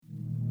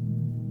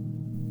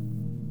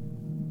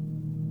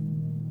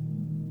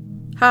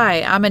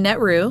Hi, I'm Annette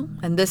Rue,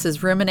 and this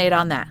is Ruminate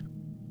on That.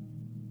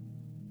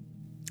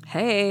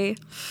 Hey,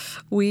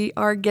 we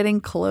are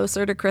getting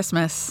closer to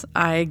Christmas.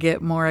 I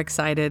get more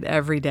excited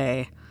every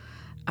day.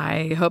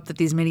 I hope that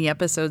these mini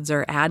episodes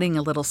are adding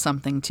a little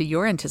something to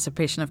your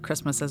anticipation of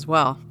Christmas as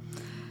well.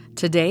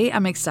 Today,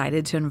 I'm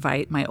excited to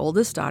invite my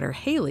oldest daughter,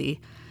 Haley,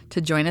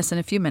 to join us in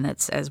a few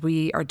minutes as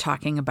we are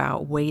talking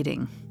about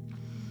waiting.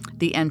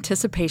 The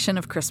anticipation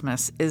of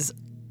Christmas is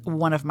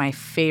one of my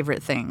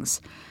favorite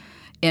things.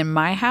 In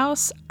my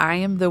house, I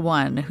am the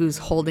one who's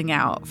holding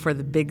out for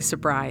the big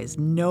surprise.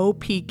 No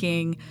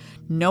peeking,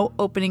 no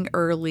opening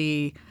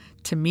early.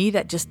 To me,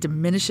 that just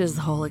diminishes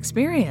the whole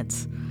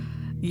experience.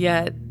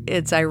 Yet,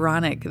 it's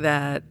ironic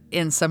that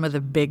in some of the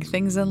big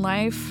things in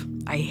life,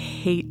 I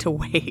hate to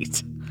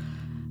wait.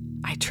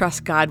 I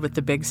trust God with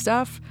the big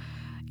stuff,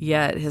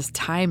 yet His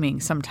timing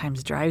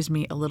sometimes drives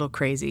me a little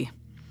crazy.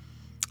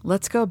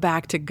 Let's go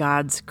back to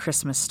God's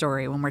Christmas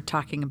story when we're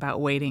talking about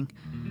waiting.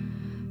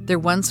 There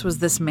once was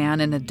this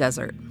man in a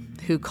desert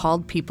who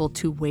called people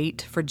to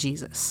wait for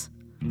Jesus.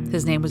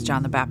 His name was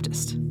John the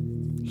Baptist.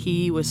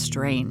 He was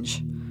strange.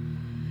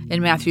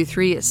 In Matthew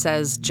 3, it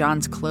says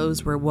John's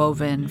clothes were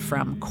woven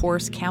from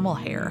coarse camel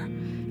hair,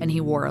 and he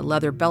wore a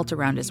leather belt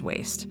around his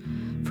waist.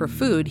 For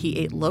food, he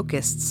ate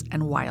locusts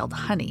and wild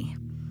honey.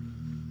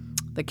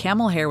 The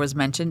camel hair was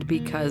mentioned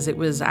because it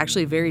was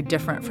actually very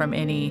different from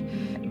any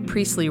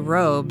priestly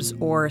robes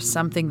or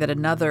something that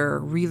another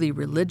really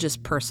religious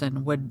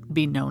person would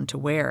be known to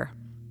wear.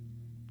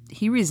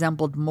 He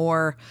resembled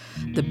more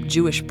the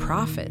Jewish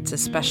prophets,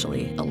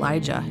 especially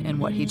Elijah, in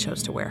what he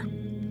chose to wear.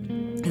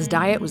 His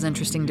diet was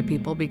interesting to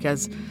people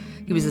because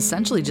he was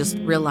essentially just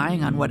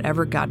relying on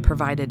whatever God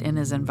provided in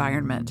his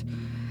environment.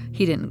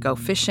 He didn't go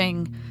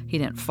fishing, he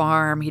didn't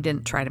farm, he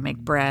didn't try to make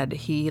bread.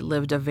 He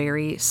lived a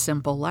very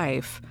simple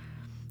life,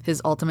 his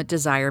ultimate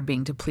desire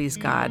being to please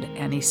God,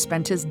 and he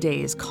spent his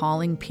days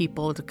calling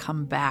people to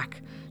come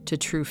back to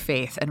true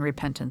faith and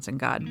repentance in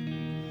God.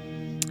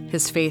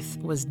 His faith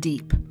was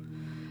deep,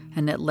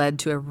 and it led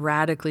to a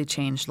radically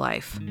changed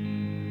life.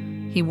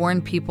 He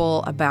warned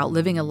people about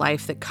living a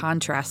life that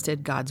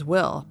contrasted God's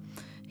will.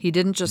 He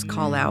didn't just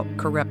call out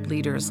corrupt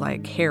leaders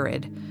like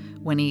Herod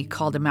when he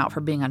called him out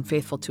for being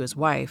unfaithful to his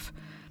wife.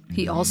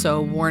 He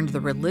also warned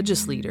the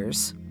religious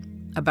leaders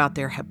about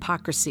their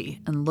hypocrisy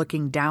and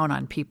looking down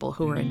on people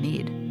who were in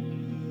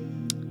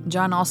need.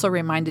 John also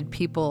reminded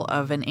people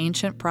of an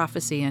ancient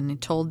prophecy, and he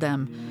told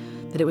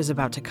them that it was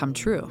about to come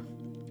true.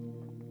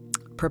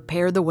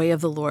 Prepare the way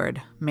of the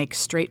Lord, make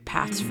straight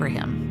paths for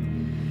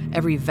him.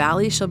 Every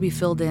valley shall be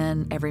filled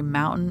in, every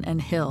mountain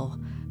and hill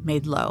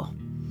made low.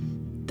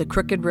 The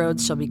crooked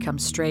roads shall become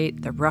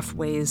straight, the rough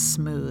ways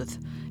smooth,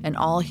 and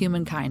all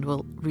humankind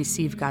will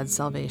receive God's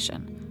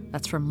salvation.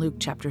 That's from Luke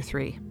chapter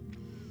 3.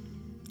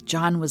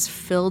 John was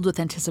filled with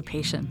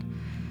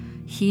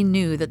anticipation. He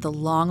knew that the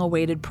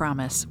long-awaited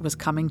promise was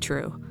coming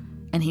true,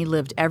 and he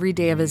lived every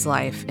day of his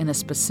life in a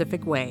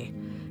specific way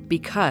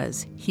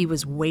because he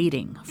was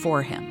waiting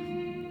for him.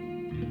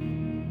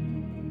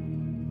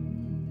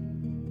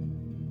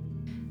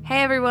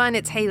 Hey everyone,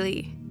 it's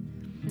Haley.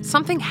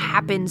 Something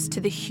happens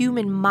to the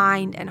human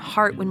mind and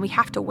heart when we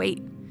have to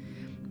wait.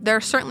 There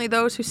are certainly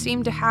those who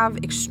seem to have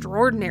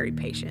extraordinary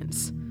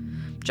patience.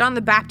 John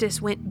the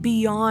Baptist went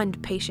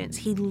beyond patience.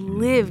 He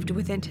lived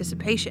with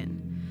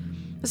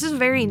anticipation. This is a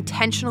very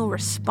intentional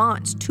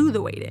response to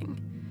the waiting.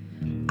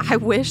 I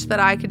wish that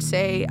I could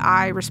say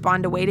I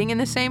respond to waiting in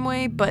the same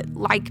way, but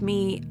like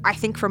me, I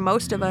think for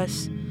most of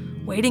us,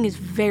 waiting is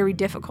very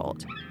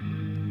difficult.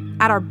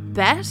 At our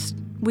best,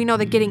 we know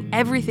that getting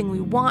everything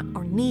we want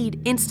or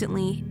need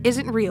instantly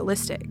isn't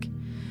realistic.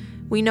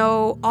 We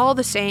know all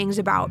the sayings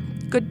about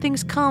good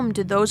things come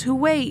to those who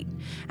wait,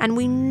 and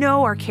we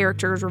know our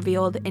character is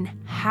revealed in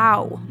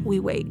how we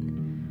wait.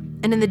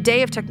 And in the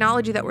day of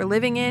technology that we're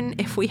living in,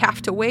 if we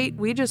have to wait,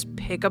 we just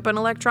pick up an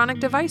electronic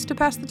device to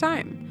pass the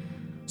time.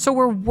 So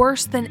we're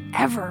worse than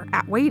ever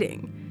at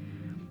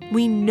waiting.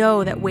 We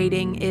know that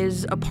waiting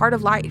is a part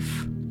of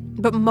life,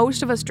 but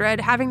most of us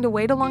dread having to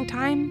wait a long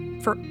time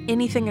for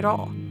anything at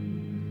all.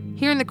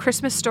 Here in the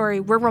Christmas story,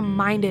 we're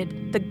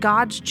reminded that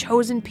God's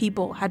chosen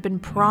people had been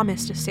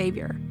promised a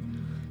Savior,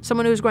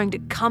 someone who was going to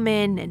come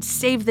in and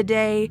save the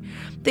day.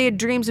 They had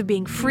dreams of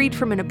being freed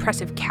from an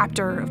oppressive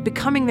captor, of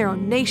becoming their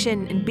own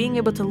nation, and being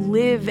able to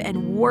live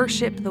and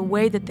worship the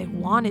way that they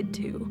wanted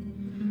to.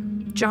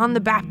 John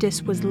the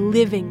Baptist was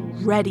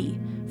living ready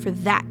for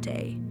that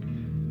day,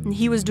 and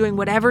he was doing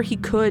whatever he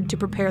could to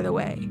prepare the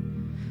way.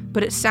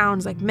 But it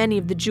sounds like many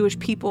of the Jewish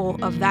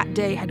people of that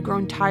day had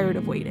grown tired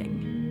of waiting.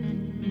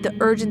 The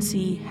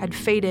urgency had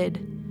faded,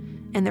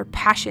 and their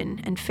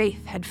passion and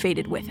faith had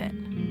faded with it.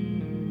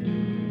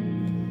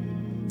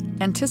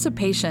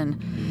 Anticipation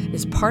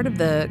is part of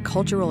the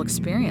cultural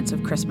experience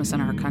of Christmas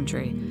in our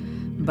country,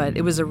 but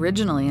it was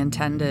originally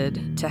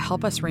intended to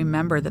help us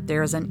remember that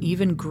there is an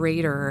even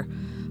greater,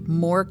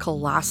 more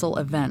colossal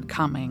event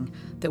coming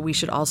that we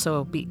should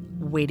also be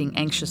waiting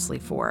anxiously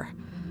for.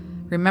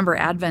 Remember,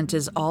 Advent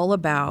is all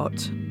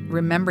about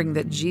remembering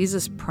that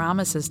Jesus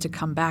promises to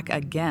come back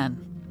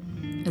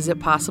again. Is it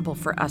possible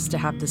for us to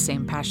have the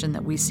same passion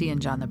that we see in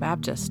John the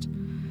Baptist?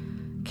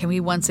 Can we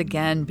once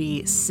again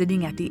be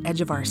sitting at the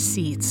edge of our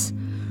seats,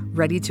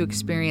 ready to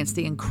experience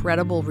the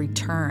incredible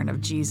return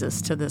of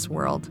Jesus to this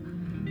world?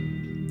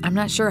 I'm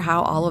not sure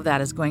how all of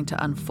that is going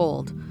to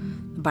unfold.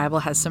 The Bible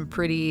has some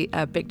pretty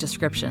epic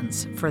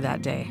descriptions for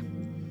that day.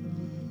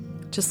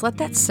 Just let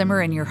that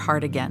simmer in your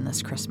heart again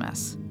this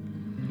Christmas.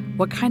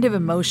 What kind of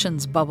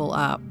emotions bubble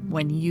up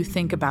when you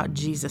think about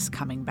Jesus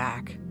coming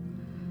back?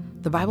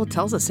 The Bible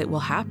tells us it will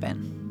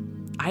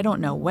happen. I don't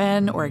know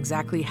when or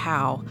exactly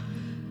how,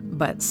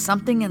 but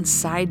something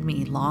inside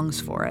me longs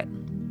for it.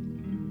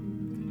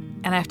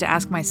 And I have to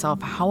ask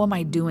myself, how am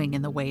I doing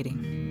in the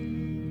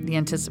waiting? The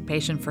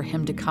anticipation for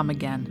him to come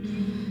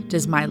again.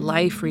 Does my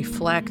life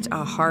reflect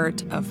a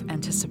heart of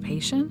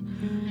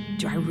anticipation?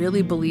 Do I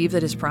really believe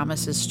that his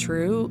promise is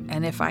true?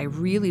 And if I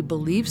really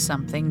believe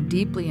something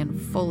deeply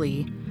and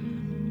fully,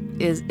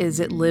 is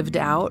it lived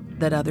out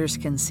that others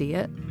can see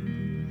it?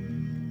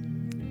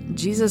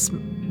 Jesus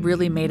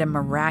really made a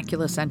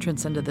miraculous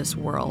entrance into this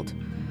world.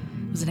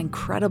 It was an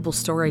incredible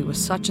story with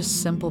such a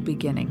simple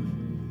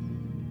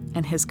beginning.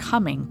 And his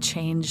coming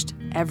changed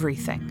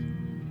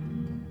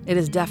everything. It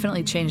has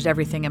definitely changed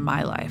everything in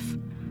my life.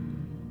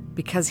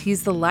 Because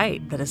he's the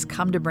light that has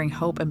come to bring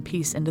hope and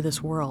peace into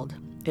this world.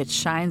 It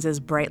shines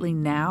as brightly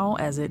now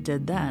as it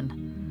did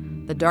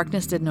then. The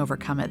darkness didn't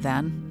overcome it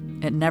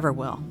then. It never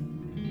will.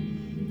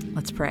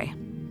 Let's pray.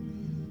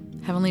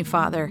 Heavenly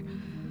Father,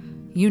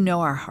 you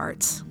know our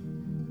hearts.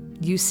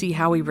 You see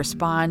how we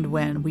respond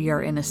when we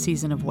are in a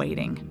season of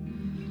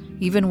waiting.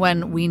 Even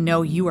when we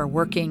know you are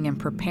working and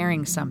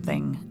preparing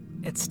something,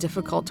 it's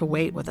difficult to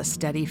wait with a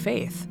steady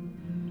faith.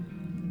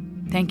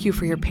 Thank you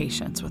for your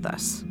patience with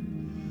us.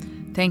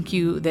 Thank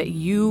you that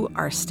you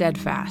are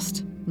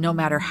steadfast, no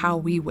matter how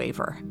we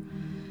waver.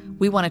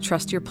 We want to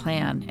trust your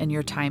plan and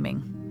your timing.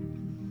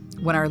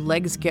 When our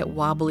legs get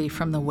wobbly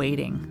from the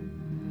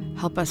waiting,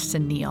 help us to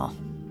kneel.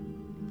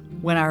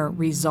 When our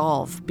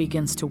resolve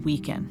begins to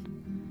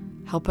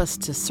weaken, help us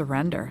to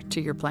surrender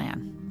to your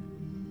plan.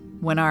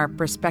 When our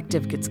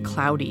perspective gets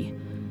cloudy,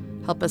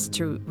 help us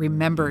to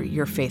remember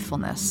your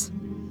faithfulness.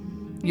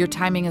 Your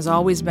timing has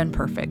always been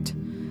perfect.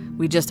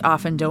 We just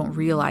often don't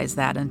realize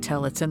that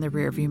until it's in the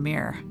rearview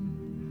mirror.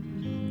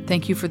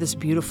 Thank you for this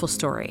beautiful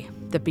story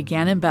that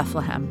began in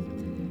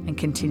Bethlehem and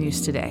continues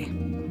today.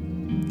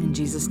 In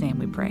Jesus' name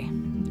we pray.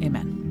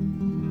 Amen.